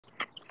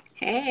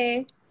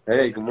Hey,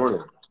 Hey, good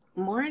morning.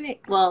 morning.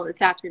 Well,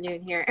 it's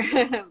afternoon here,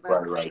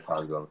 but Right,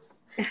 time zones.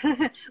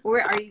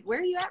 where are you? Where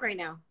are you at right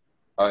now?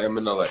 I am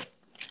in LA.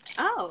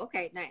 Oh,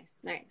 okay,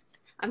 nice,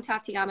 nice. I'm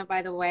Tatiana,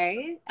 by the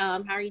way.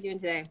 How are you doing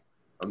today?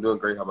 I'm doing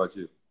great. How about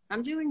you?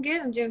 I'm doing good.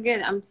 I'm doing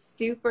good. I'm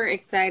super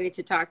excited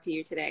to talk to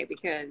you today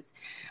because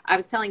I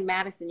was telling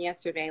Madison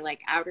yesterday,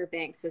 like Outer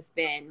Banks has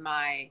been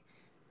my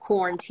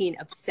quarantine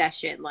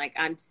obsession. Like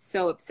I'm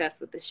so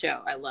obsessed with the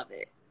show. I love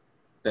it.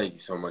 Thank you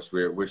so much.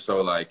 We're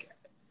so like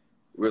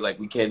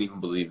we can't even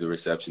believe the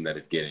reception that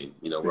it's getting.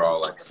 We're Mhm.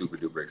 all like super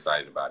duper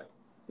excited about it.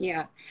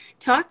 Yeah.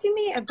 Talk to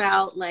me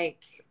about like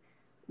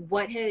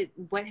what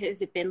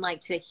has it been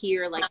like to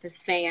hear like the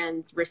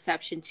fans'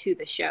 reception to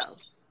the show?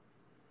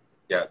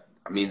 Yeah,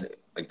 I mean,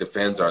 like the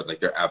fans are like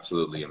they're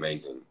absolutely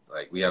amazing.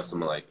 Like we have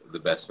some of like the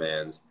best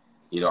fans.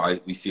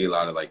 We see a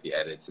lot of like the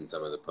edits and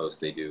some of the posts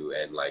they do,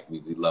 and like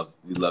we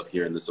love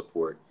hearing the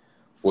support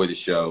for the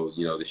show.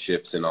 The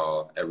ships and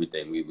all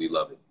everything. We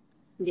love it.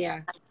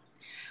 Yeah.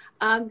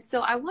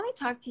 So I want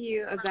to talk to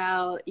you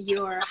about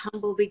your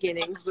humble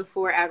beginnings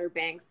before Outer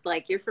Banks.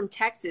 Like you're from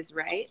Texas,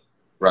 right?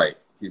 Right,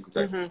 Houston,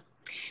 hmm Texas.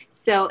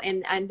 So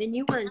and then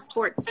you were in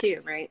sports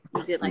too, right?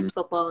 You did like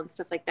football and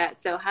stuff like that.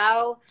 So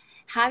how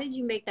did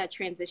you make that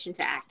transition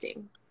to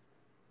acting?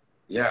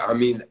 Yeah, I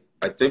mean,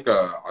 I think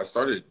I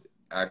started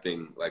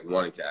acting, like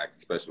wanting to act,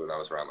 especially when I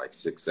was around like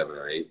 6, 7,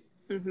 or 8.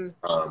 hmm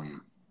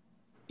Um,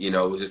 it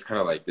was just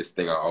kind of like this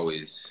thing I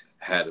always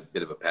had a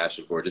bit of a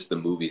passion for, just the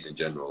movies in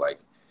general. Like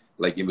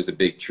it was a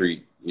big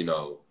treat,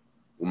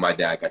 when my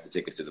dad got to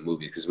take us to the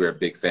movies because we're a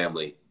big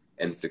family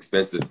and it's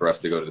expensive for us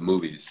to go to the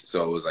movies.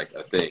 So it was like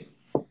a thing,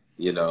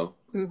 you know.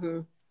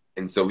 hmm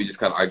And so I just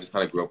kind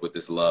of grew up with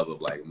this love of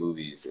like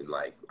movies, and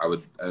like I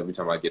would every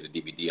time I get a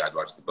DVD, I'd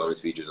watch the bonus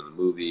features on the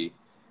movie.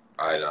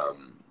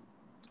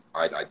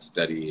 I'd I'd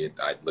study it.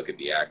 I'd look at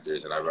the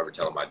actors, and I remember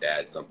telling my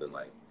dad something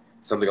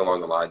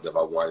along the lines of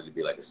I wanted to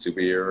be like a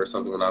superhero or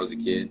something when I was a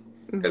kid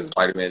because hmm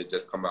Spider-Man had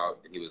just come out,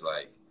 and he was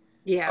like,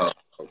 Yeah.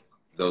 "Oh,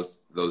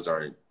 those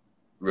aren't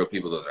real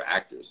people; those are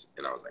actors."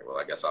 And I was like, "Well,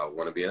 I guess I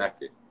want to be an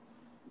actor,"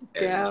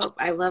 and Dope.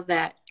 I love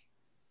that.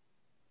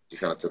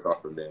 just kind of took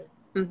off from there.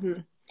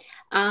 hmm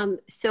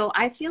So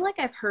I feel like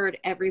I've heard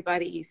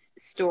everybody's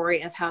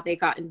story of how they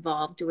got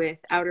involved with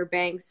Outer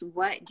Banks.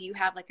 What do you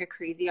have like a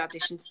crazy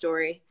audition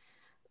story?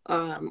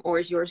 Or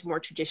is yours more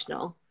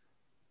traditional?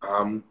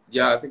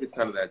 Yeah, I think it's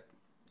kind of that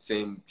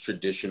same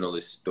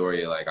traditionalist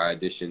story. Like I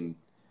auditioned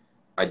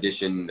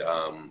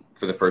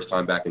for the first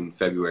time back in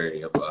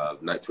February of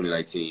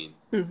 2019.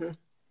 hmm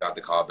Got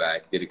the call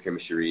back, did a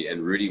chemistry,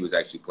 and Rudy was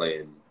actually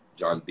playing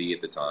John B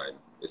at the time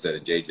instead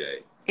of JJ.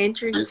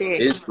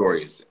 His Interesting.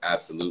 story is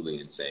absolutely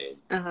insane.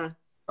 Uh-huh.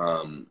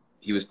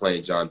 He was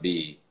playing John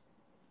B,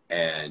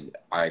 and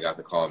I got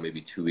the call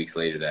maybe 2 weeks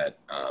later that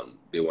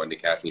they wanted to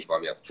cast me, fly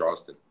me out to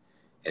Charleston,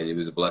 and it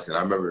was a blessing.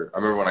 I remember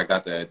when I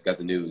got the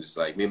news.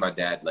 Like me and my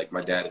dad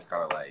is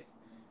kind of like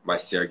my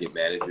surrogate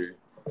manager.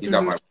 He's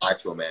not hmm my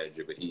actual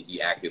manager, but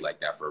he acted like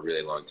that for a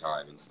really long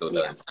time and still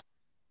Yeah. does.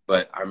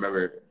 But I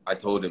remember I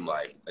told him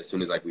like as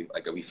soon as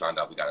we found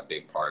out we got a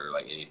big part or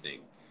like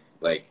anything,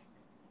 like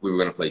we were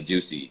gonna play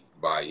Juicy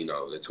by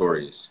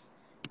Notorious,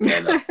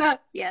 and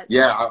Yes.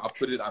 yeah, I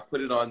put it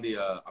on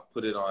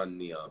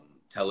the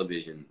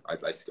television.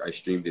 I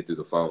streamed it through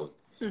the phone,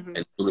 hmm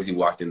and as soon as he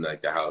walked in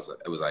like the house,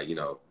 it was like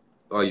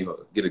oh,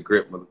 you get a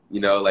grip,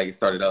 like it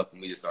started up,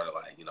 and we just started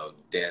like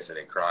dancing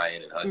and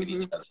crying and hugging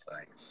hmm each other.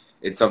 Like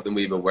it's something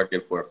we've been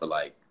working for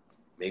like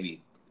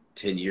maybe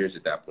 10 years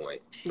at that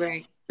point.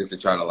 Right. Just to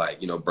try to like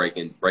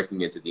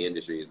breaking into the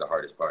industry is the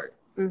hardest part.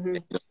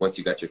 hmm And, once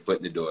you got your foot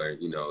in the door,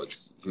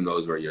 it's who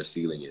knows where your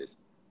ceiling is.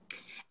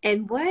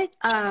 And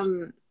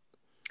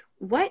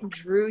what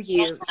drew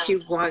you to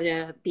want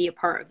to be a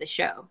part of the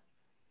show?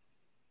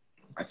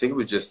 I think it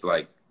was just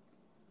like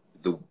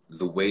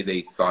the way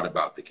they thought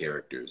about the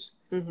characters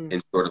hmm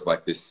and sort of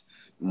like this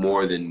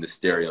more than the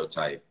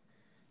stereotype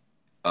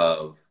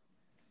of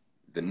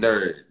the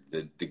nerd,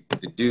 the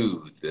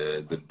dude,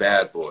 the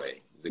bad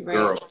boy, the Right.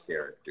 girl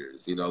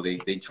characters.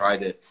 They tried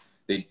to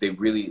they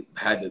really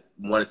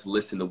wanted to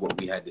listen to what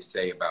we had to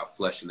say about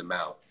fleshing them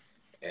out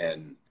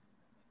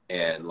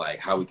and like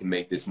how we can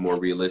make this more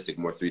realistic,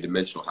 more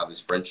three-dimensional, how this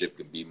friendship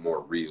could be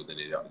more real than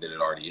it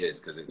already is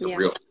because it's a Yeah.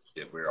 real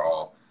friendship. We're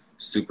all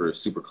super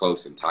super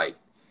close and tight,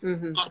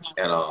 hmm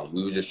and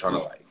we were just trying to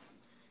like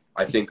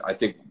I think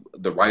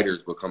the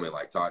writers would come and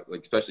like talk,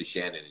 like especially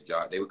Shannon and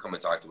John. They would come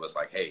and talk to us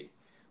like, "Hey,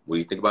 what do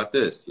you think about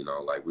this?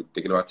 Like we're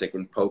thinking about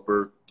taking Pope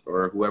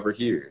or whoever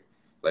here.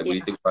 Like, what do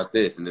you Yeah. think about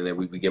this?" And then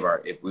we would give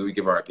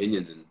our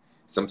opinions, and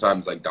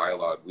sometimes like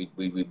dialogue. We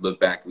look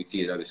back, we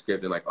see another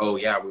script, and like, "Oh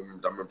yeah, I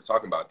remember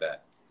talking about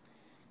that."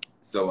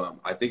 So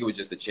I think it was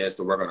just a chance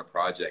to work on a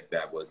project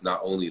that was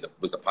not only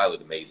was the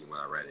pilot amazing when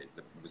I read it.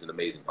 It was an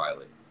amazing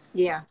pilot.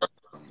 Yeah.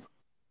 Um,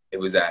 it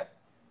was that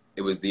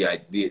it was the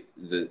idea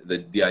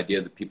the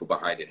idea the people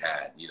behind it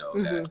had.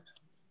 hmm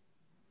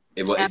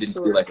That it didn't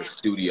feel like a Absolutely.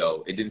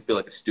 studio. It didn't feel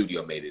like a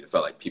studio made it. It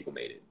felt like people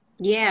made it.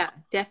 Yeah,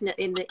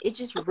 definitely. And it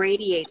just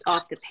radiates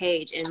off the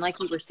page. And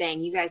like you were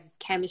saying, you guys'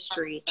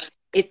 chemistry,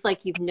 it's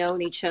like you've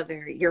known each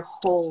other your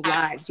whole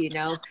lives, you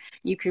know?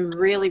 You can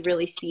really,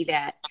 really see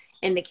that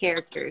in the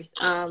characters.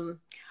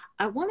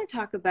 I want to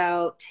talk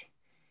about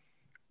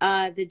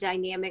the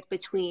dynamic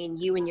between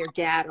you and your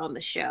dad on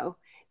the show,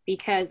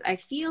 because I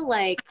feel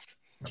like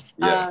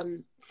Yeah.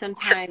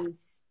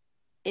 sometimes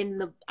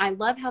I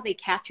love how they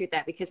captured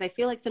that, because I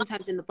feel like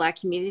sometimes in the Black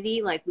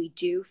community, like we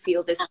do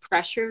feel this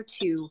pressure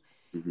to,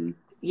 Hmm.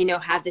 you know,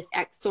 have this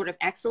sort of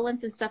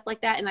excellence and stuff like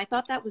that. And I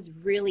thought that was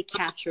really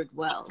captured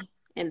well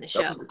in the That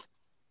show. was,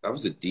 that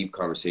was a deep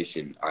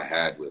conversation I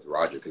had with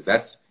Roger,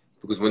 because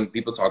when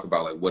people talk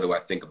about like what do I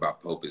think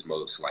about Pope is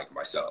most like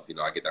myself, you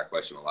know, I get that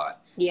question a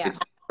lot. Yeah. It's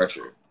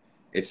pressure.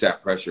 It's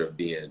that pressure of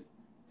being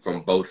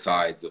from both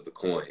sides of the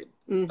coin,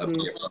 of Mm-hmm.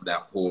 being from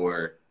that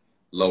poor,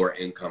 lower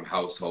income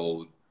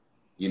household,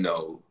 you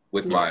know,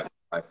 with Yeah.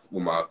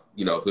 my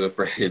you know hood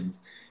friends,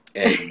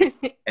 and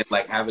and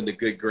like having the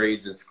good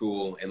grades in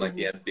school and like Mm-hmm.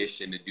 the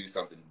ambition to do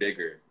something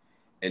bigger,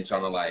 and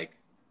trying to like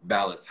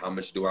balance how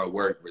much do I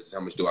work versus how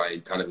much do I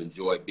kind of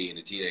enjoy being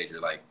a teenager.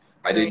 Like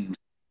I Right. didn't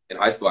in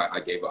high school. I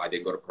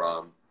didn't go to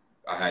prom.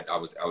 I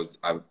was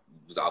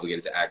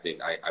obligated to acting.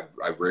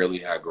 I rarely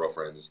had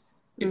girlfriends.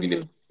 Even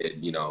Mm-hmm. if it,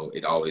 you know,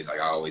 it always like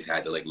I always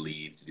had to like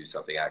leave to do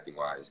something acting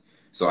wise.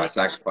 So I Yeah.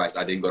 sacrificed.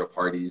 I didn't go to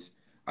parties.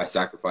 I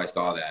sacrificed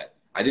all that.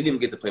 I didn't even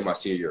get to play my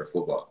senior year of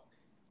football,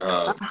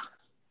 Oh, um,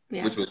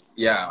 yeah. which was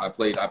yeah. I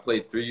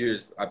played 3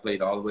 years. I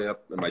played all the way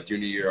up. In my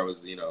junior year, I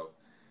was you know,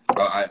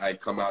 I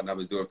come out and I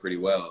was doing pretty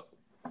well,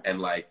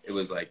 and like it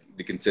was like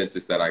the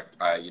consensus that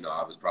I you know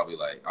I was probably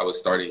like I was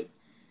starting,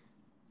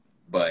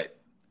 but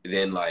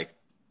then like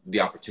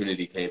the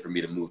opportunity came for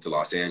me to move to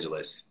Los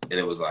Angeles, and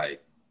it was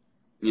like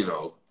you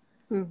know,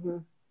 Mm-hmm.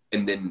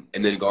 and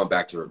then going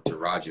back to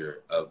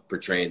Roger of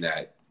portraying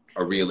that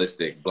a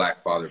realistic black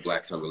father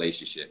black son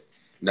relationship.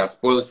 Now,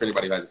 spoilers for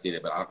anybody who hasn't seen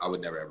it, but I would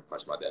never ever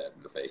punch my dad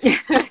in the face.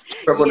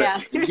 Yeah.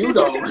 You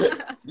know,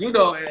 you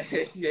know,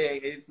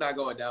 it's not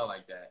going down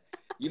like that.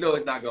 You know,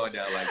 it's not going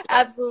down like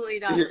Absolutely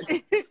not.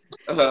 that.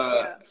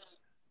 uh,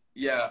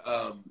 Yeah.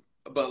 yeah,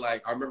 but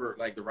like I remember,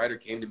 like the writer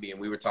came to me and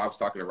we were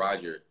talking to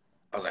Roger.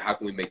 I was like, how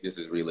can we make this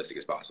as realistic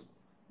as possible?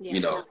 Yeah. You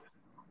know,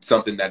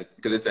 something that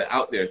because it's an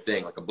out there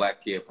thing, like a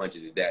black kid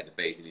punches his dad in the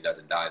face and he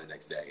doesn't die the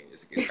next day.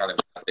 It's kind of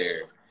out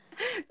there,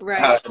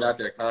 Right. an out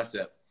there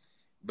concept.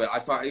 But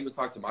I even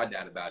talked to my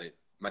dad about it.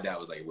 My dad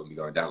was like, it wouldn't be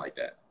going down like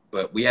that.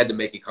 But we had to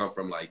make it come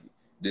from like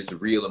this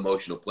real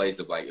emotional place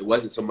of like, it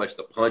wasn't so much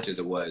the punch as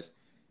it was,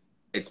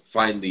 it's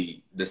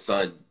finally the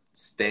son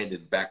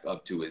standing back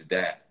up to his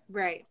dad.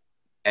 Right.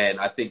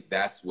 And I think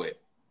that's what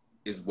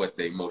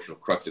the emotional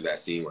crux of that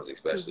scene was,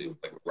 especially Mm-hmm.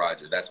 like with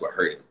Roger. That's what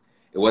hurt him.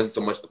 It wasn't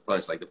so much the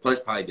punch. Like the punch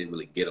probably didn't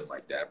really get him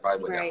like that. It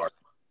probably wasn't that Right. hard.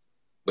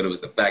 But it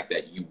was the fact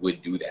that you would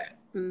do that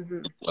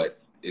Mm-hmm.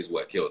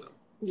 what killed him.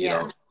 You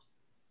Yeah. know?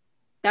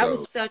 That So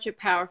was such a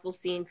powerful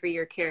scene for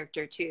your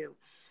character too.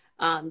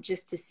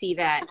 Just to see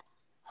that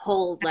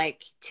whole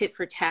like tit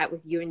for tat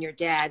with you and your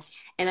dad.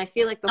 And I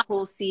feel like the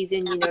whole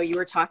season, you know, you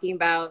were talking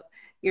about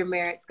your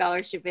merit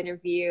scholarship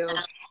interview,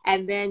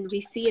 and then we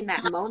see in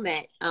that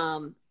moment,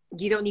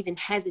 you don't even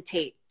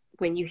hesitate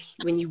when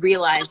you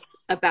realize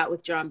about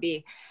with John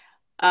B.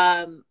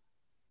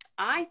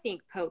 I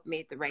think Pope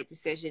made the right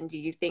decision. Do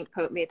you think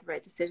Pope made the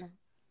right decision?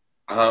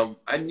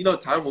 and you know,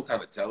 time will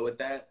kind of tell with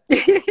that.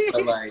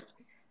 But like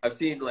I've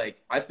seen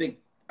like I think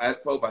as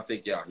Pope, I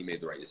think yeah, he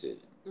made the right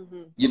decision.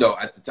 Mm-hmm. You know,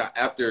 at the time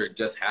after it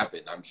just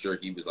happened, I'm sure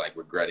he was like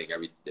regretting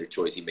every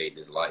choice he made in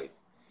his life.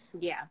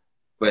 Yeah.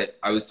 But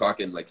I was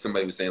talking like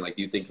somebody was saying like,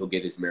 do you think he'll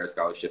get his merit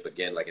scholarship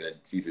again like in a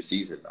future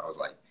season? I was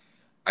like,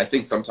 I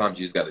think sometimes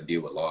you just got to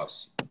deal with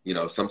loss. You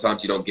know,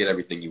 sometimes you don't get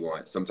everything you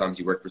want. Sometimes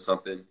you work for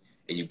something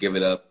and you give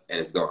it up and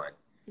it's gone.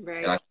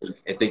 Right. And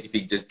I think if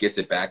he just gets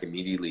it back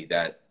immediately,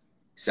 that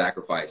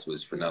sacrifice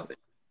was for nothing,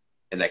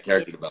 and that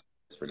character development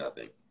was for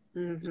nothing.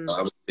 Mm-hmm. You know,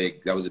 that was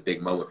big. That was a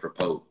big moment for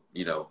Pope.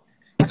 You know,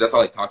 because that's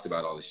all he talks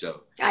about all the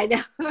show. I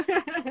know.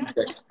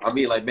 I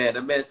mean, like, man,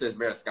 that man says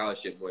merit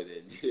scholarship more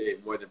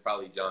than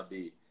probably John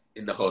B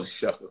in the whole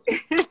show.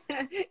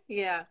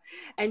 Yeah.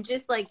 And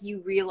just like you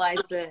realize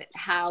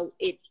how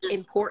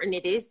important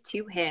it is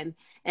to him.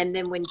 And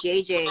then when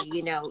JJ,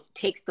 you know,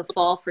 takes the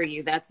fall for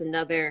you, that's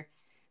another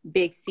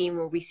big scene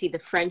where we see the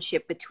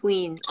friendship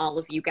between all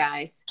of you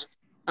guys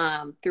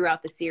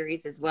throughout the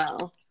series as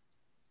well.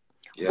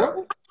 Yeah.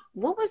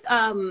 What was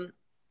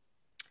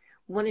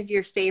one of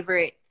your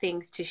favorite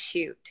things to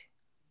shoot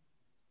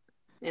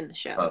in the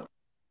show?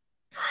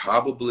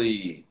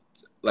 Probably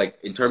like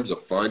in terms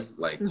of fun,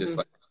 like Mm-hmm. just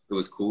like it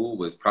was cool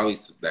was probably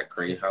that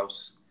crane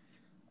house.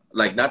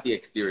 Like not the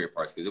exterior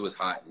parts because it was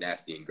hot,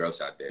 nasty, and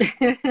gross out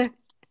there.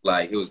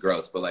 Like it was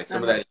gross, but like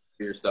some of that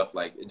exterior stuff,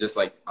 like just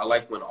like I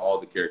like when all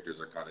the characters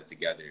are kind of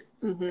together.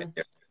 Mm-hmm. And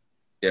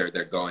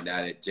they're going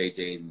at it.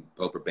 JJ and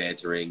Pope are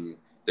bantering.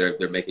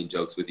 They're making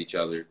jokes with each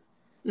other.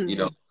 Mm-hmm. You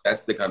know,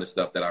 that's the kind of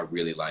stuff that I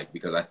really like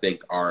because I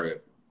think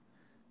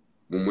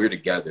when we're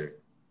together,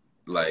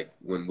 like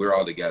when we're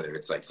all together,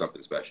 it's like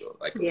something special.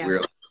 Like Yeah.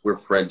 we're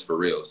friends for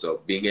real.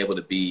 So being able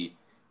to be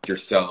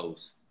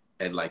yourselves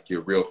and like your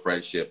real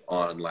friendship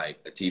on like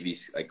a TV,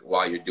 like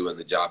while you're doing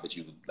the job that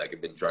you like have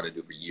been trying to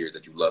do for years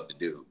that you love to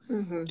do,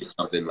 is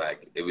something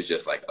like, it was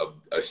just like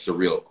a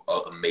surreal,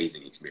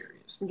 amazing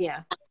experience.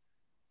 Yeah.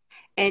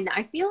 And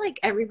I feel like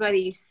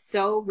everybody's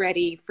so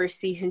ready for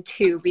season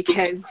 2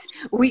 because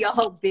we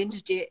all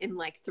binged it in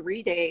like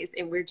 3 days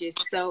and we're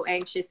just so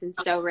anxious and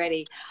so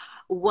ready.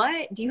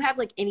 What do you have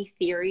like any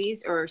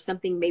theories or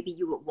something maybe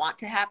you would want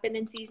to happen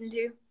in season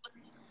 2?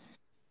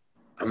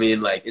 I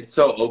mean, like, it's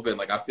so open.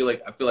 Like, I feel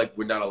like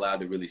we're not allowed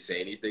to really say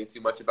anything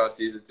too much about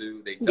season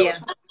 2. They tell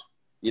us,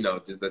 you know,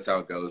 just that's how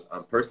it goes.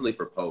 Personally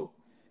for Pope,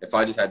 if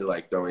I just had to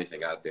like throw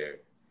anything out there,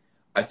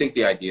 I think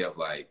the idea of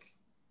like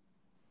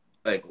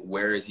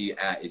where is he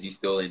at? Is he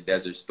still in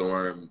Desert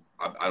Storm?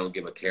 I don't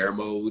give a care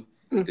mode.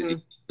 Does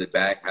he get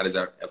back? How does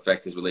that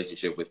affect his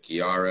relationship with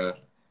Kiara?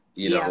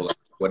 You know, like,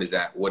 what does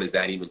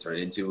that even turn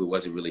into? It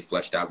wasn't really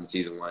fleshed out in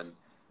season 1.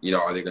 You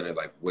know, are they gonna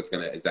like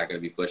is that gonna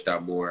be fleshed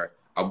out more?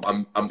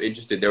 I'm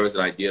interested. There was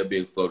an idea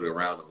being floated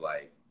around of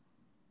like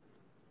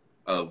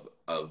of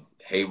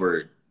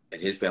Hayward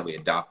and his family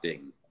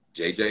adopting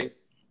JJ,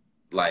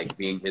 like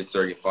being his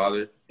surrogate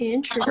father.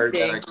 Interesting. I heard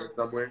that idea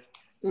somewhere,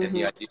 and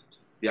the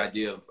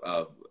idea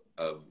of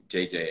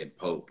JJ and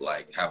Pope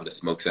like having a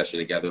smoke session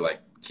together,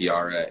 like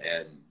Kiara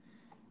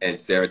and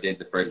Sarah did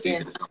the first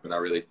season, is something I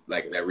really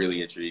like. That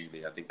really intrigues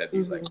me. I think that'd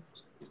be like.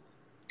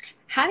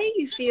 How do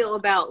you feel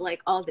about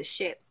like all the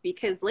ships?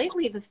 Because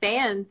lately the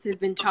fans have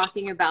been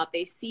talking about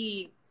they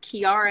see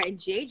Kiara and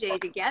JJ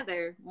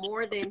together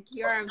more than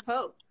Kiara and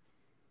Pope.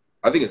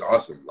 I think it's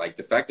awesome. Like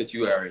the fact that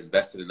you are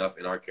invested enough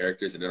in our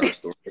characters and in our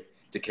story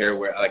to care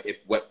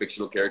what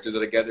fictional characters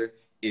are together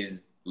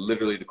is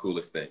literally the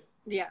coolest thing.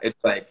 Yeah. It's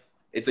like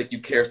you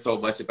care so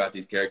much about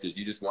these characters.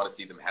 You just want to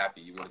see them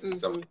happy. You want to see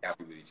somebody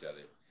happy with each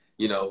other.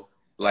 You know,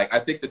 like I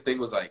think the thing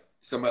was like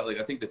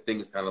I think the thing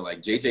is kind of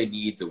like JJ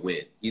needs a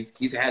win. He's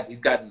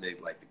gotten the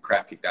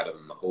crap kicked out of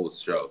him the whole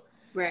show.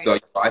 Right. So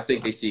I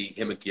think they see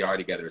him and Kiara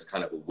together as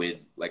kind of a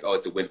win. Like, oh,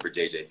 it's a win for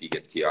JJ if he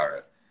gets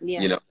Kiara.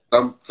 Yeah. You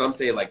know, some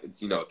say like it's,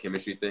 you know, a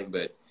chemistry thing,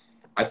 but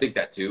I think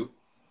that too.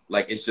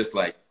 Like it's just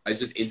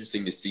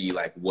interesting to see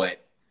like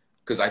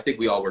because I think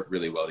we all work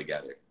really well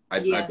together.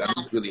 I'm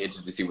just really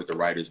interested to see what the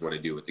writers want to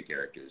do with the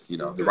characters. You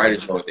know, the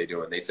writers know what they're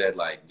doing. They said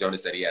like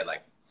Jonas said he had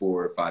like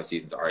 4 or 5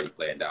 seasons already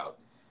planned out.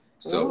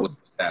 So what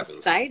happens?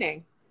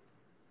 Exciting.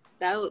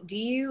 Do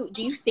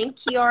you think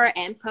Kiara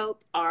and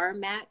Pope are a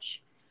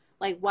match?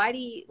 Like what do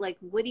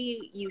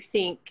you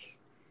think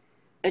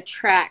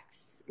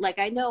attracts, like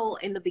I know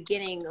in the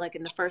beginning, like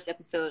in the first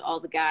episode,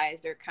 all the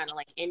guys are kind of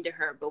like into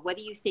her, but what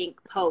do you think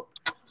Pope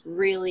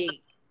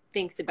really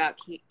thinks about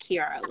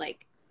Kiara?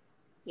 Like,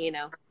 you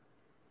know?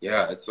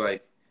 Yeah, it's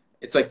like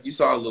you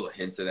saw a little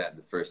hints of that in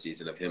the first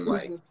season of him,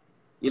 like,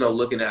 you know,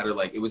 looking at her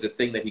like it was a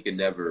thing that he could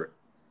never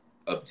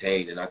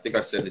obtain. And I think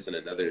I said this in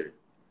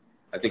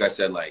I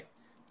said like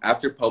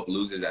after Pope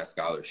loses that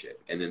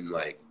scholarship and then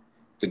like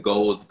the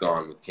gold's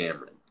gone with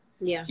Cameron.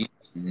 Yeah. He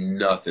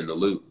nothing to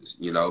lose.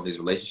 You know, his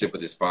relationship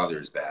with his father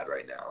is bad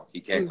right now.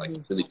 He can't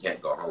he really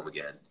can't go home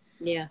again.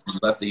 Yeah.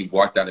 He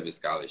walked out of his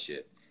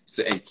scholarship.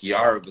 So and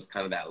Kiara was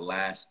kind of that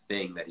last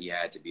thing that he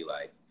had to be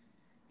like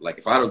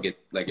if I don't get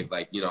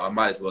you know, I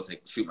might as well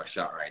shoot my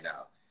shot right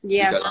now.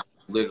 Yeah. Because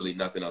literally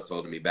nothing else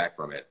holding me back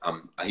from it.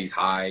 He's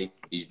high,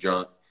 he's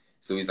drunk,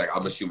 so he's like, I'm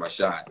gonna shoot my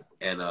shot.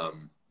 And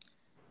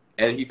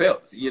he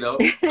fails, you know?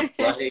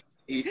 Like,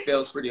 he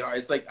fails pretty hard.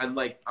 It's like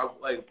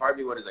part of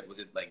me wonders like, was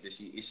it like is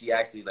she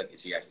actually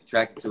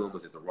attracted to him?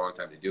 Was it the wrong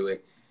time to do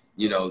it?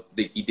 You know,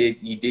 he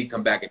did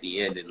come back at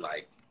the end and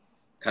like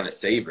kind of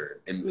save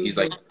her, and he's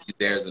like he's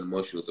there as an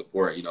emotional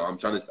support. You know, I'm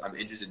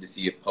interested to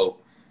see if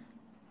Pope.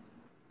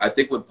 I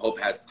think when Pope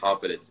has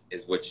confidence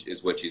is what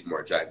she's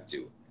more attracted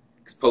to,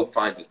 because Pope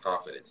finds his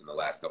confidence in the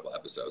last couple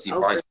episodes.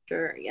 For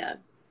sure, yeah.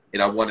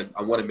 And I want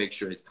to make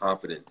sure his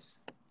confidence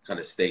kind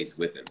of stays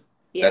with him.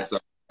 Yeah.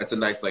 That's a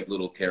nice like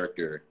little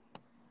character.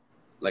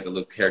 Like a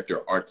little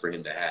character arc for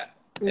him to have.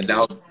 And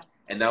now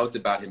it's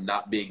about him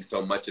not being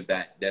so much of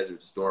that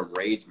Desert Storm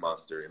rage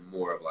monster and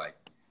more of like,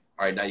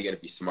 all right, now you got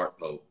to be smart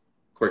Pope,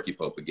 quirky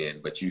Pope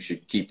again, but you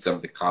should keep some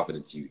of the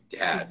confidence you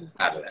had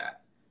out of that.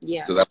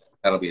 Yeah. So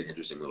that'll be an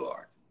interesting little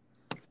arc.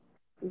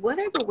 What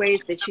are the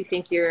ways that you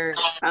think you're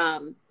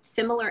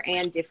similar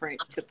and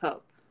different to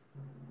Pope?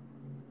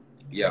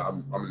 Yeah,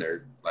 I'm a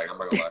nerd. Like, I'm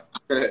not gonna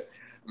lie.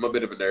 I'm a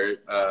bit of a nerd.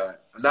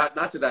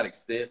 Not to that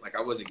extent. Like,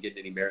 I wasn't getting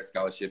any merit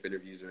scholarship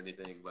interviews or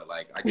anything, but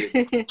like I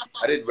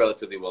did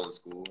relatively well in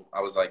school.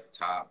 I was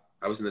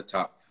in the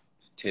top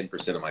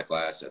 10% of my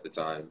class at the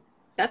time.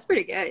 That's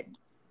pretty good.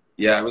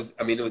 Yeah, I was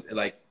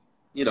like,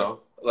 you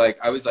know, like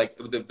I was like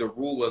the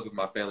rule was with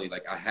my family,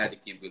 like I had to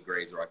keep good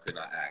grades or I could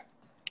not act.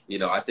 You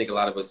know, I think a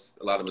lot of us,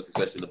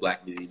 especially in the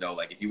Black community, know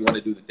like if you want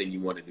to do the thing you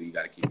want to do, you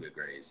got to keep good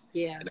grades.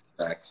 Yeah. And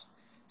facts.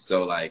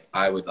 So like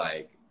I would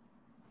like.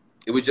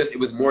 It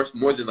was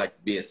more than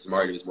like being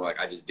smart. It was more like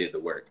I just did the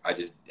work.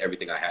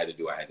 Everything I had to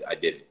do, I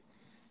did it.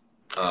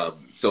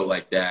 So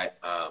like that.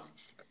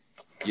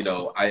 you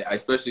know, I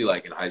especially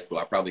like in high school,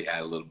 I probably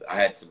had I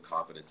had some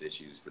confidence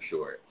issues for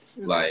sure.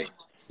 Mm-hmm. Like,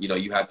 you know,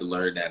 you have to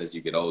learn that as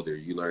you get older.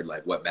 You learn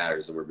like what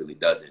matters and what really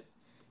doesn't.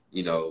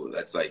 You know,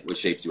 that's like what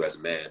shapes you as a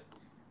man.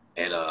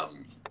 And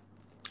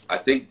I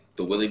think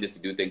the willingness to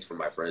do things for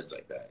my friends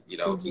like that, you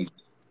know, he's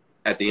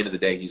at the end of the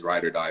day, he's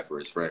ride or die for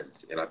his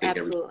friends. And I think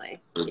absolutely.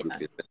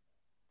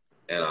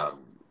 And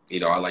you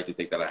know, I like to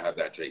think that I have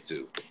that trait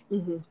too.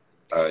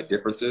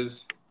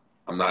 Differences.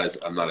 I'm not as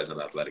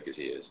unathletic as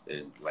he is,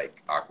 and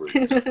like awkward.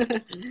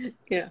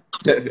 Yeah.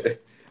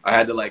 I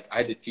had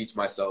to teach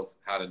myself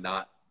how to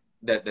not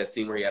that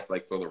scene where he has to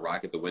like throw the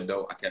rock at the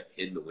window. I kept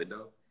hitting the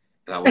window,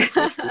 and I was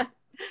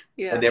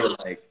yeah. And they were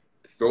like,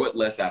 throw it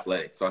less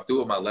athletic. So I threw it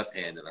with my left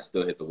hand, and I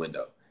still hit the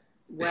window.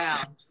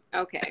 Wow.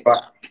 Okay.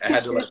 But I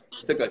had to like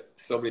it took like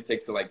so many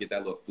takes to like get that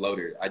little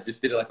floater. I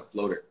just did it like a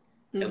floater,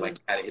 and like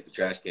had to hit the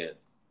trash can.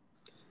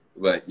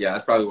 But yeah,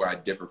 that's probably where I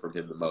differ from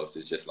him the most.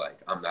 It's just like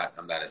I'm not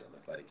as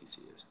unathletic as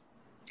he is.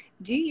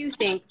 Do you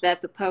think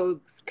that the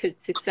Pogues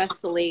could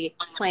successfully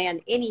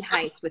plan any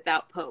heist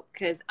without Pogue?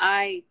 Because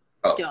I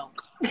don't.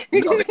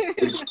 No,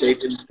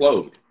 they'd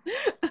implode.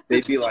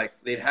 They'd be like,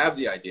 they'd have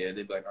the idea, and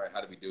they'd be like, all right,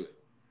 how do we do it?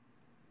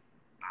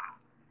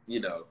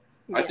 You know,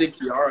 yeah. I think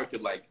Kiara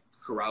could like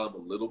corral him a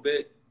little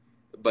bit,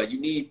 but you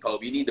need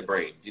Pogue. You need the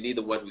brains. You need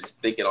the one who's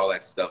thinking all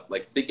that stuff,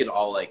 like thinking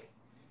all like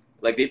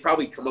they'd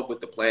probably come up with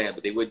the plan,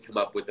 but they wouldn't come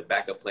up with the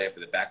backup plan for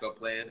the backup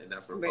plan, and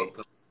that's where Pogue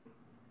comes.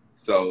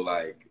 So,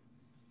 like,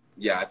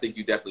 yeah, I think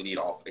you definitely need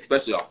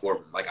especially all four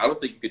of them. Like, I don't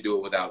think you could do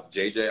it without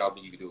JJ. I don't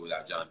think you could do it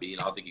without John B.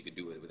 And I don't think you could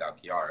do it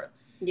without Kiara.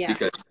 Yeah.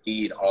 Because you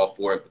need all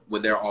four.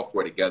 When they're all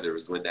four together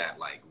is when that,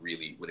 like,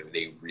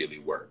 they really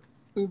work.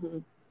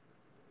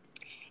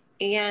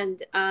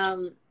 And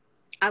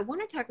I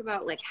want to talk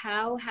about, like,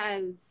 how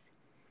has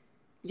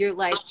your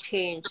life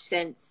changed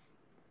since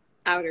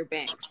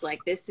Outerbanks? Like,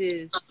 this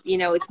is, you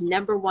know, it's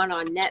 #1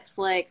 on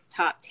Netflix,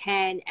 top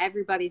 10.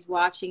 Everybody's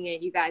watching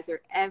it. You guys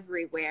are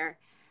everywhere.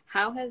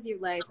 How has your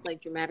life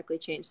like dramatically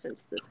changed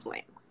since this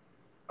point?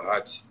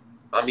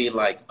 I mean,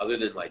 like, other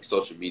than like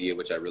social media,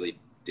 which I really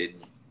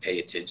didn't pay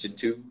attention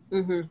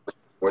to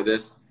for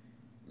this,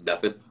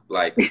 nothing.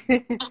 Like,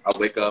 I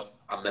wake up,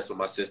 I mess with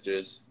my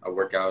sisters, I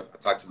work out, I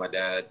talk to my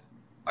dad,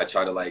 I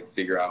try to like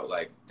figure out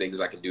like things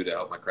I can do to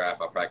help my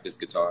craft. I practice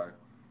guitar.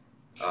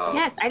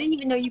 Yes, I didn't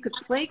even know you could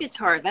play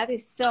guitar. That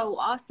is so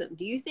awesome.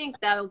 Do you think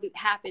that'll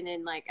happen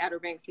in like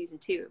Outerbanks season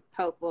 2?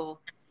 Pope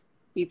will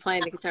be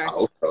playing the guitar. I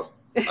hope so.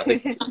 I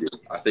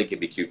think it'd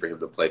be cute for him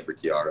to play for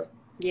Kiara.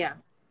 Yeah.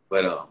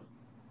 But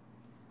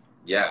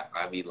yeah,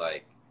 I mean,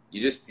 like,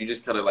 you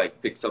just kind of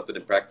like pick something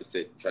and practice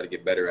it, and try to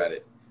get better at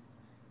it.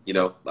 You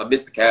know, I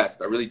miss the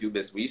cast. I really do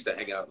miss. We used to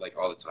hang out like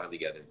all the time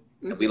together,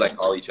 and we like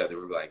call each other.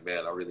 We're like,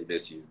 man, I really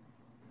miss you.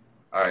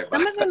 All right.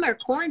 Some of them are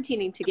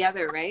quarantining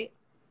together, right?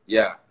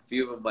 Yeah, a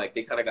few of them like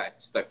they kind of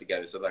got stuck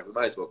together. So like we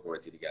might as well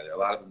quarantine together. A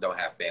lot of them don't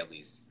have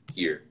families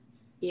here.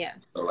 Yeah.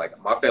 So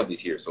like my family's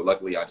here. So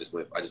luckily I just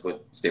went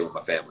stay with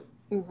my family.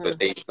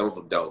 But some of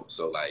them don't.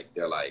 So like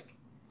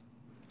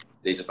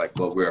they just like,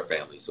 well, we're a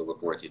family, so we're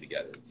quarantined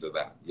together. So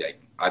that, yeah,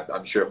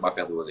 I'm sure if my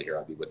family wasn't here,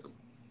 I'd be with them.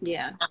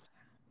 Yeah,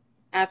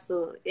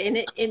 absolutely.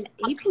 And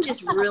you can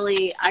just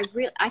really, I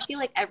feel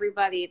like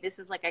everybody, this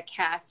is like a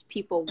cast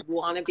people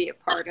want to be a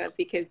part of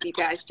because you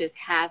guys just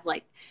have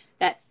like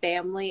that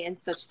family and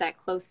such that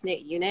close knit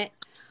unit.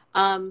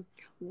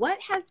 What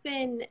has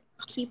been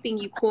keeping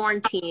you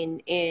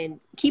quarantined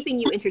and keeping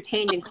you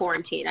entertained in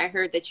quarantine? I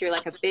heard that you're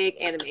like a big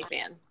anime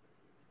fan.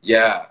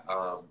 Yeah,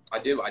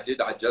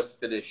 I just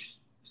finished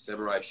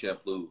Samurai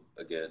Champloo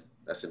again.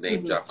 That's a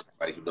name drop for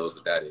anybody who knows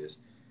what that is.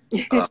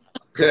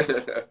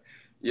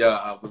 Yeah,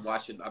 I've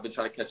been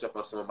trying to catch up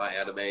on some of my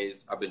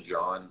animes. I've been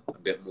drawing a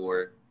bit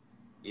more,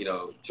 you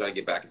know, trying to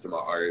get back into my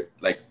art.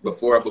 Like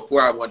before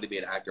I wanted to be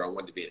an actor, I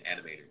wanted to be an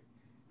animator.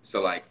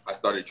 So like I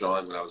started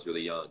drawing when I was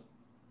really young.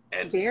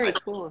 And very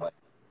cool. Like,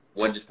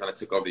 one just kind of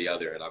took over the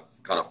other, and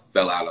I've kind of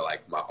fell out of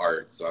like my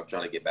art. So I'm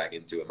trying to get back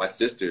into it. My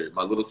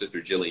little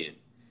sister Jillian,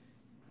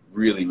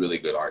 really, really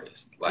good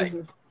artist. Like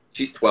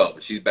she's 12,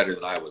 but she's better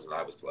than I was when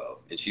I was 12.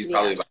 And she's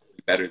probably like,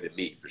 better than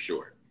me for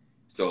sure.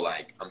 So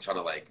like, I'm trying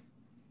to like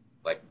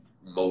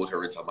mold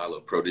her into my little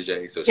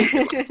protege. So she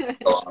can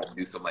like, go out and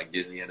do some like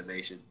Disney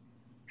animation.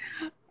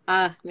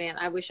 Man,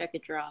 I wish I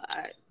could draw.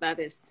 That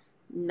is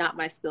not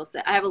my skill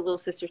set. I have a little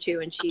sister too,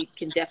 and she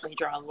can definitely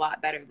draw a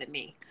lot better than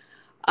me.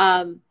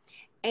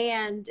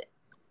 And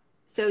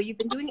so you've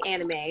been doing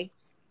anime.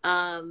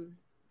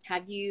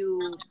 Have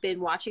you been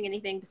watching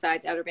anything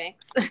besides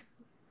Outerbanks?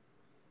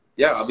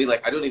 Yeah, I mean,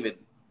 like, I don't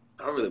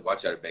really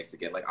watch Outerbanks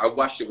again. Like, I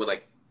watched it when,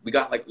 like, we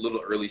got, like,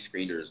 little early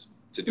screeners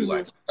to do,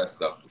 like, that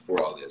stuff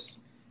before all this.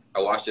 I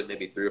watched it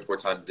maybe 3 or 4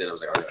 times in. I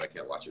was like, all right, I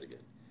can't watch it again.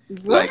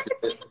 What? Like,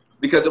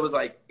 because it was,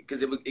 like,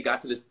 it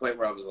got to this point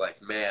where I was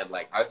like, man,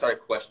 like, I started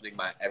questioning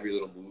my every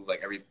little move,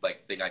 like, every, like,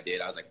 thing I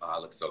did. I was like, oh, I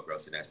look so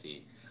gross in that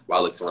scene. Wow,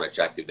 I look so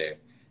unattractive there.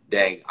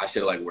 Dang, I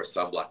should have, like, wear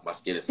sunblock. My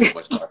skin is so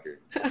much darker.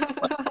 Like,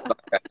 I'm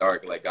not that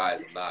dark. Like,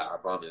 guys, I'm not, I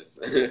promise.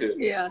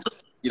 Yeah.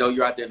 you know,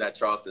 you're out there in that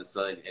Charleston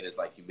sun, and it's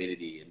like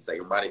humidity, and it's like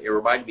it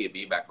reminded me of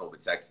being back home in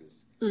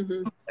Texas,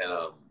 Mm-hmm.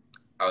 and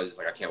I was just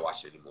like, I can't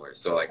watch it anymore.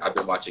 So like I've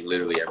been watching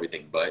literally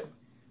everything but,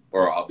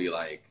 or I'll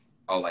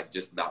like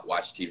just not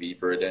watch TV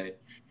for a day.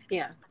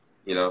 Yeah.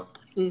 You know.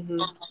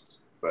 Mm-hmm.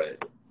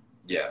 But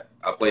yeah,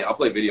 I'll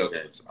play video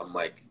games. I'm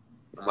like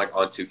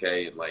on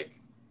 2K and like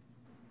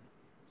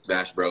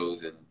Smash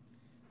Bros and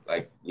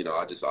like, you know,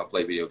 I'll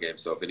play video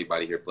games. So if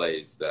anybody here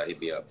plays,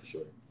 hit me up for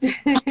sure.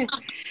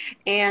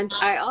 And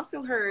I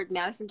also heard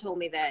Madison told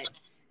me that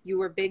you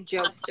were a big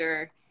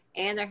jokester,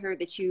 and I heard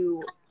that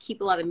you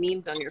keep a lot of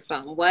memes on your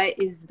phone. What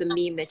is the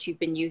meme that you've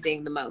been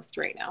using the most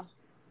right now?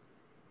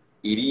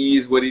 It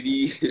is what it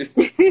is.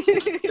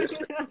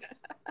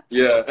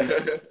 Yeah.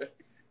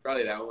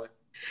 Probably that one.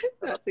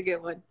 That's a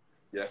good one.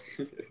 Yeah.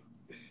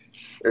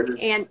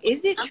 And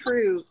is it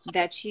true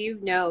that you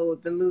know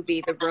the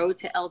movie The Road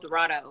to El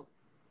Dorado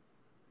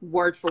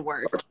word for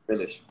word? Start to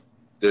finish.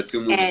 There are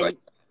two movies And like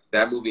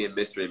that movie and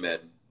Mystery Men.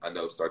 I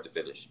know start to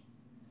finish.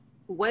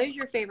 what is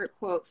your favorite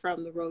quote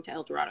from The Road to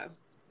El Dorado?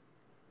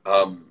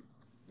 The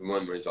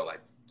one where it's all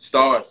like,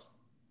 stars,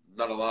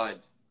 not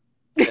aligned.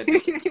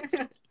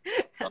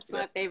 That's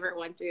my favorite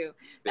one too.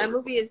 That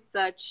movie is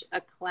such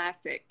a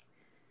classic.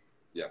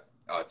 Yeah.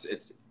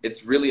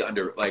 It's really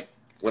under, like,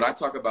 when I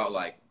talk about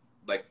like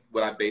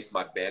when I base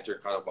my banter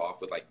kind of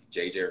off with like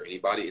JJ or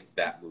anybody, it's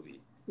that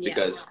movie. Yeah.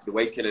 Because the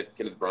way Kenneth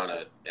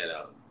Branagh and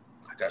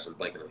gosh, I'm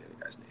blanking on the other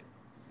guy's name.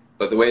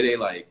 But the way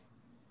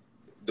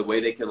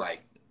they can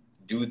like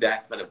do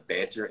that kind of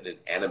banter in an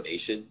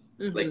animation,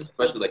 Mm-hmm. like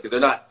especially like because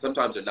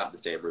sometimes they're not in the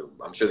same room.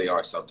 I'm sure they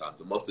are sometimes,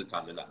 but most of the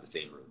time they're not in the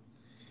same room.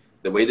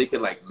 The way they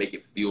can like make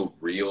it feel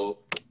real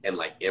and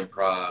like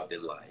improv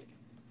and like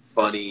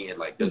funny and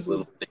like there's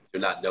little things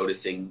you're not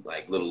noticing,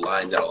 like little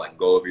lines that'll like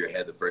go over your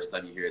head the first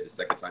time you hear it, the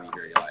second time you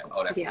hear it, you're like,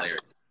 oh, that's hilarious.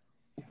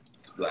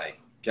 Like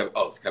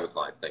it's Kevin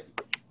Cline, thank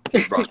you.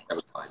 Kevin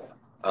Cline.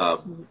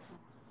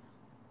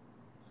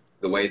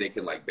 The way they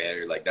can like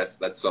banter, like that's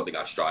something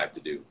I strive to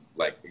do.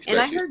 Like especially.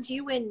 And I heard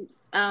you and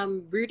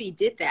Rudy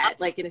did that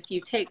like in a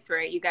few takes,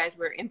 right? You guys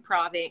were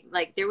improving,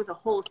 like there was a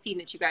whole scene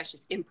that you guys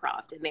just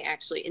improved and they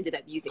actually ended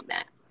up using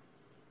that.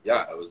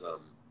 Yeah, it was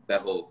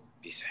that whole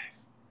be safe.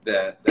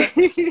 That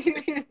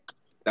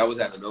was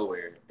out of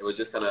nowhere. It was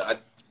just kind of,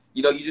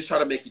 you know, you just try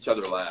to make each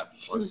other laugh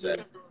on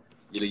set.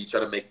 You know, you try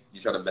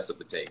to mess up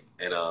the take,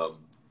 and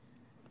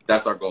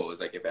that's our goal.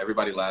 Is like if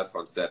everybody laughs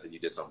on set, then you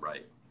did something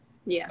right.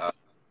 Yeah.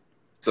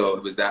 So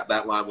it was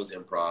that line was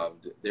improv.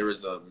 There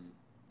was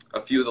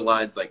a few of the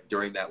lines like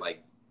during that,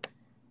 like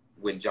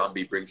when John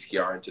B brings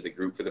Kiara into the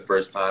group for the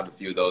first time. A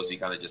few of those he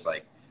kind of just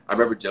like, I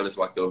remember Jonas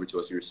walked over to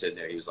us. We were sitting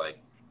there. He was like,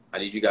 I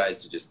need you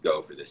guys to just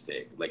go for this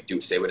take. Like,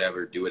 say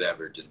whatever, do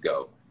whatever, just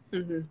go.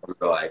 Mm-hmm. We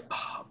were like,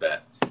 oh,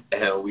 bet.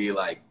 And we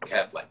like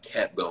kept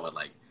going.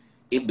 Like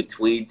in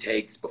between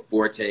takes,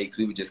 before takes,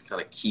 we would just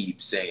kind of keep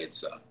saying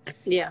stuff.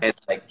 Yeah. And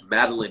like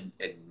Madelyn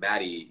and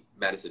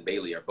Madison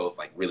Bailey are both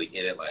like really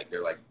in it. Like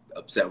they're like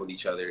upset with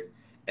each other.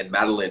 And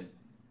Madelyn,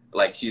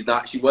 like she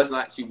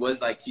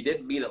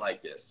didn't mean it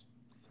like this.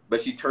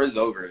 But she turns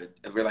over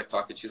and we're like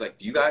talking. She's like,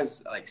 do you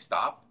guys like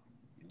stop?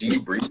 Do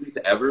you breathe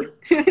ever?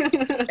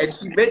 And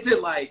she meant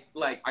it like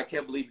I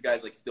can't believe you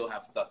guys like still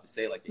have stuff to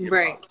say, like the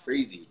improv is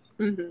crazy.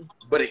 Mm-hmm.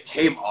 But it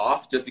came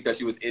off just because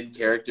she was in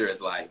character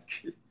as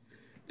like,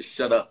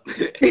 shut up.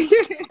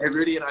 And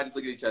Rudy and I just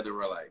look at each other and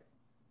we're like,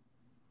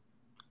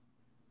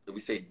 and we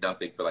say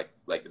nothing for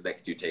like the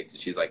next two takes.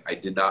 And she's like, I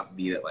did not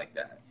mean it like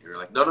that. And we're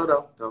like,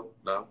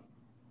 no.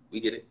 We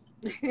get it.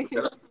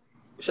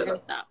 Shut up.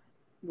 Stop.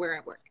 We're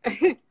at work.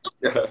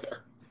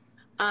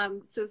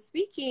 So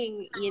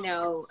speaking, you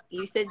know,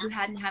 you said you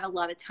hadn't had a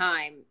lot of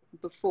time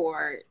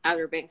before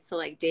Outerbanks to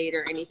like date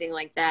or anything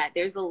like that.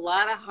 There's a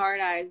lot of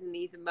heart eyes in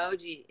these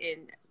emoji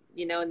in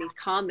these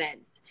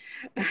comments.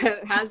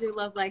 How's your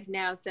love life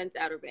now since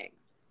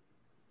Outerbanks?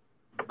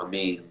 I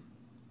mean,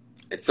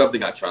 it's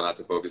something I try not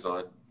to focus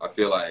on. I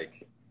feel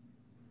like,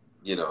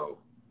 you know,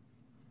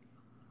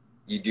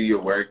 you do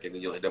your work and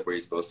then you'll end up where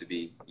you're supposed to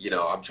be. You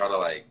know, I'm trying to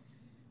like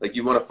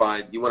you want to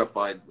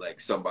find like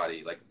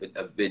somebody like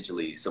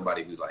eventually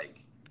somebody who's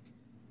like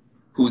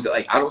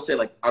I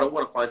don't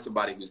want to find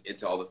somebody who's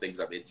into all the things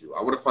I'm into.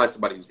 I want to find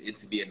somebody who's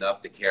into me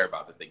enough to care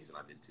about the things that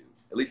I'm into,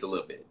 at least a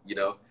little bit, you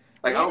know?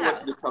 Like, I don't want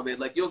you to come in,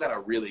 like, you don't got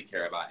to really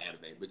care about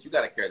anime, but you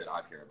got to care that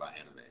I care about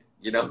anime,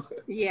 you know?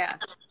 Yeah,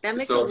 that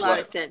makes a lot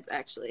of sense,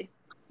 actually.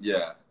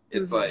 Yeah,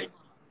 it's like,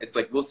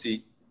 we'll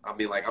see. I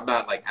mean, like, I'm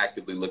not, like,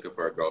 actively looking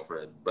for a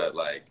girlfriend, but,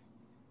 like,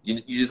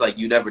 you just, like,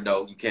 you never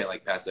know. You can't,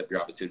 like, pass up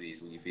your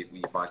opportunities when you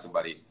find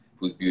somebody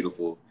who's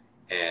beautiful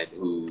and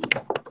who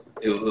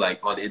like,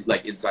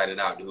 inside and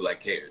out, and who, like,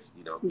 cares,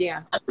 you know?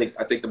 Yeah.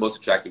 I think the most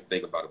attractive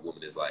thing about a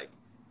woman is, like,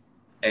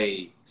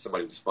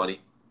 somebody who's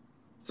funny,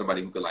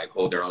 somebody who can like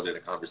hold their own in a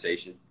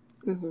conversation,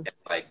 and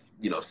like,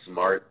 you know,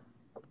 smart.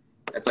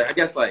 It's like, I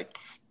guess, like,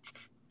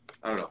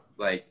 I don't know,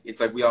 like, it's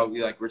like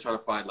we're trying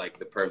to find like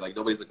the perfect, like,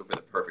 nobody's looking for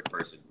the perfect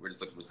person. We're just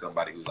looking for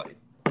somebody who's like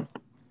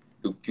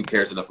who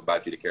cares enough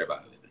about you to care about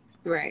other things.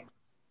 Right.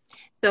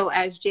 So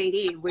as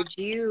JD, would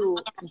you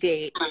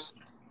date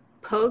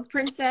Pogue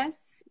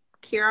Princess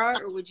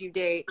Kiara, or would you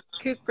date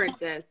Kook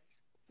Princess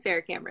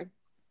Sarah Cameron?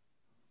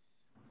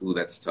 Ooh,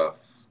 that's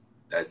tough.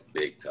 That's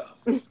big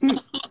tough.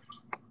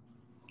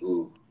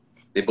 Ooh,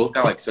 they both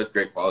got like such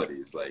great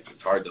qualities. Like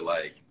it's hard to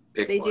like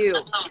pick They one. do.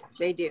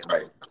 They do.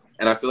 Right.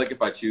 And I feel like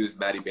if I choose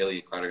Maddie Bailey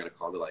and Cline are gonna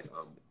call me like,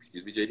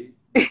 excuse me, JD.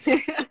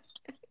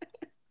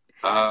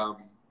 I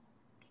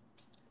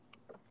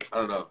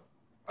don't know.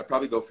 I'd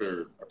probably go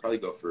for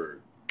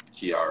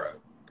Kiara.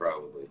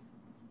 Probably.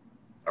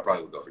 I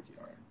probably would go for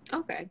Kiara.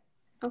 Okay.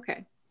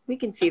 Okay. We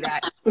can see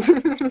that.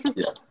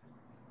 Yeah.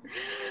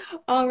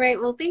 All right.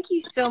 Well, thank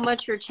you so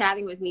much for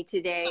chatting with me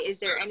today. Is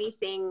there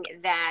anything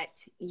that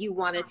you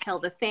want to tell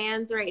the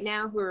fans right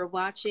now who are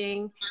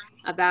watching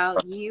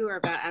about you or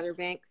about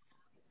Outerbanks?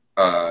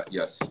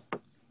 Yes.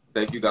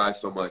 Thank you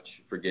guys so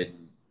much for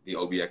getting the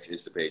OBX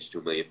Insta page to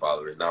 1 million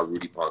followers. Now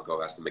Rudy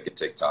Pankow has to make a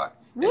TikTok.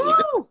 And Woo! he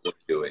doesn't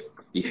do it.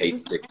 He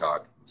hates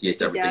TikTok. He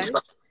hates everything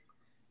about it.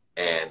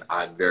 And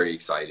I'm very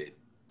excited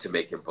to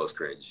make him post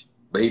cringe.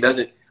 But he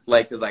doesn't,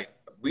 like, because, like,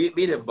 me and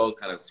him both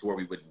kind of swore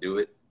we wouldn't do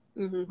it.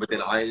 Mm-hmm. But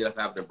then I ended up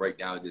having to break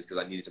down just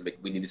because we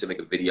needed to make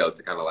a video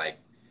to kind of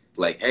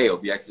like, hey,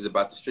 OBX is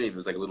about to stream. It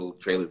was like a little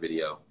trailer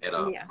video. And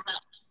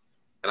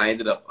and I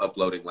ended up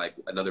uploading like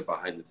another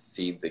behind the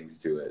scene things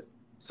to it.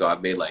 So I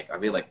made like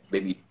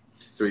maybe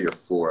 3 or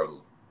 4 of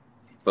them.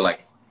 But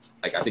like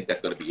I think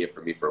that's gonna be it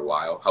for me for a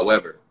while.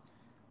 However,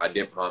 I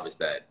did promise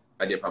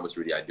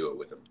Rudy I'd do it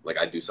with him. Like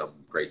I'd do something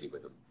crazy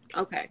with him.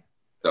 Okay.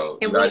 So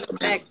and we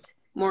expect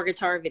more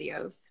guitar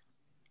videos.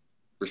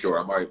 For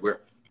sure.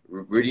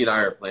 Rudy and I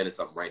are planning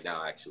something right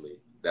now actually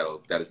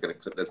that's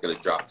gonna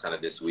drop kind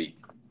of this week.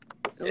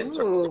 And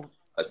Ooh.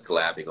 Us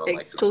collabing on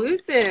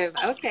exclusive.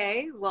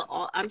 Okay.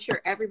 Well, I'm sure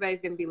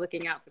everybody's going to be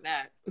looking out for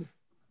that.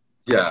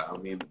 Yeah. I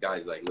mean,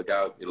 guys, like look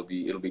out. It'll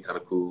be kind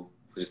of cool.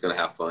 We're just going to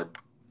have fun.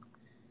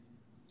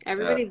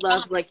 Everybody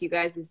loves like you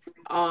guys'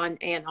 on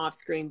and off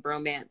screen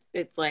bromance.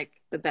 It's like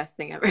the best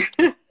thing ever.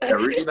 Yeah,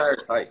 Rudy and I are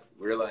tight.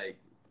 We're like,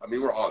 I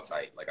mean, we're all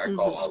tight. Like I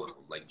call all of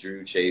them, like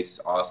Drew, Chase,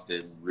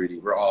 Austin, Rudy.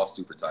 We're all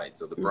super tight.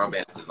 So the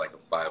bromance is like a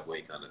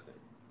 5-way kind of thing.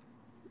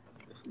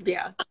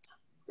 Yeah.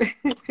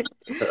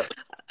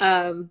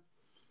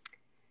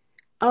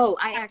 Oh,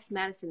 I asked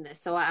Madison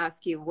this, so I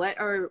ask you,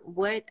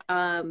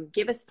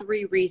 give us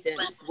 3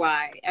 reasons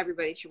why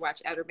everybody should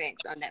watch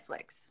Outerbanks on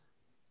Netflix.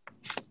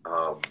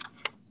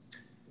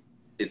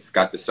 It's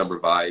got the summer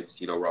vibes.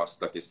 You know, we're all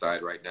stuck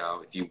inside right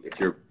now. If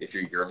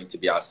you're yearning to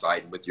be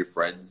outside with your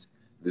friends,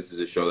 this is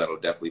a show that'll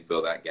definitely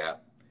fill that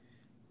gap.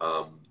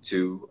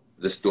 2,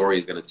 the story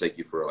is gonna take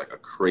you for like a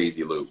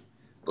crazy loop.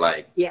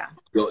 Like, yeah,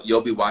 you'll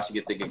be watching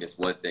it thinking it's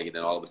one thing, and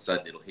then all of a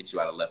sudden it'll hit you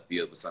out of left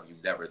field with something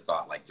you never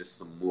thought, like just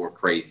some more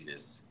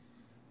craziness.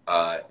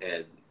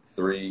 And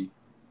 3,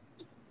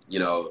 you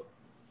know,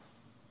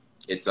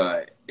 it's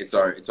our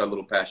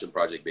little passion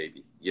project,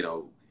 baby. You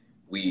know,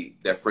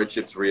 that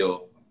friendship's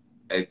real,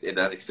 and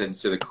that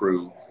extends to the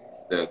crew,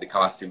 the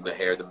costume, the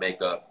hair, the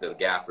makeup, the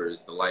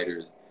gaffers, the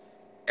lighters,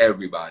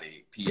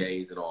 everybody,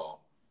 PAs and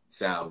all,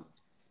 sound.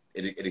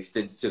 It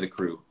extends to the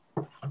crew.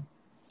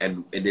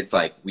 And it's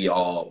like we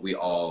all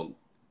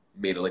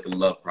made it like a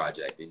love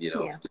project, and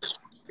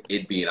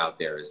it being out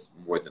there is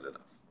more than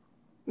enough.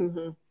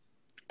 Mm-hmm.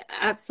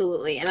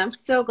 Absolutely, and I'm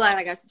so glad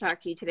I got to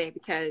talk to you today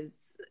because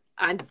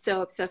I'm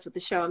so obsessed with the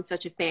show. I'm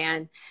such a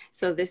fan.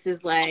 So this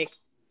is like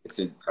it's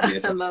a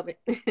moment.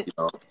 This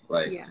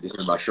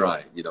is my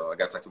shrine. I got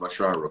to talk to my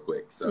shrine real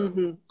quick.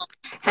 So,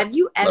 have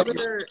you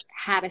ever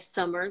had a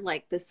summer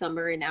like the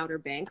summer in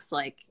Outerbanks,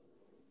 like?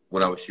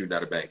 When I was shooting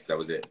Outerbanks, that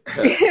was it.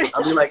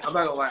 I mean, like, I'm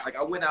not gonna lie. Like,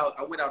 I went out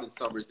in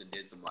summers and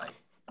did some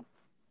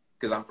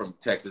because I'm from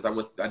Texas.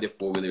 I did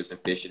 4-wheelers and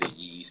fishing and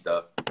EE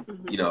stuff.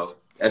 Mm-hmm.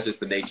 That's just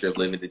the nature of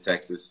living in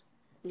Texas.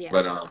 Yeah.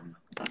 But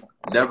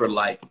never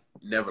like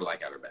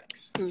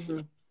Outerbanks. Mm-hmm.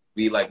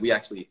 We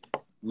actually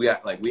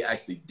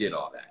did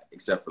all that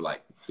except for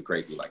like the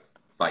crazy like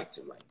fights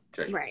and like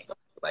treasure and stuff.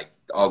 Like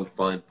all the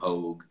fun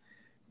pogue,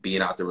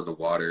 being out there in the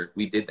water.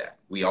 We did that.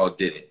 We all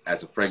did it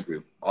as a friend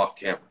group off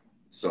camera.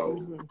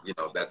 So,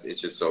 it's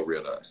just so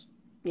real to us.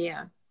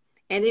 Yeah.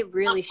 And it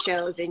really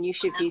shows, and you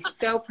should be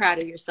so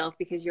proud of yourself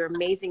because you're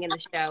amazing in the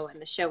show,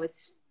 and the show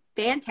is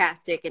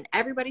fantastic, and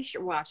everybody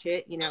should watch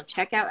it.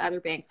 Check out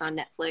Outerbanks on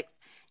Netflix.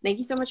 Thank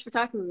you so much for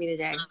talking with me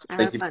today.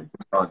 I had fun.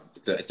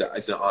 It's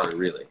an honor,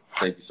 really.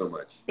 Thank you so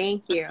much.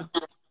 Thank you.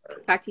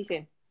 Talk to you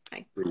soon.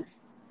 Bye. Please.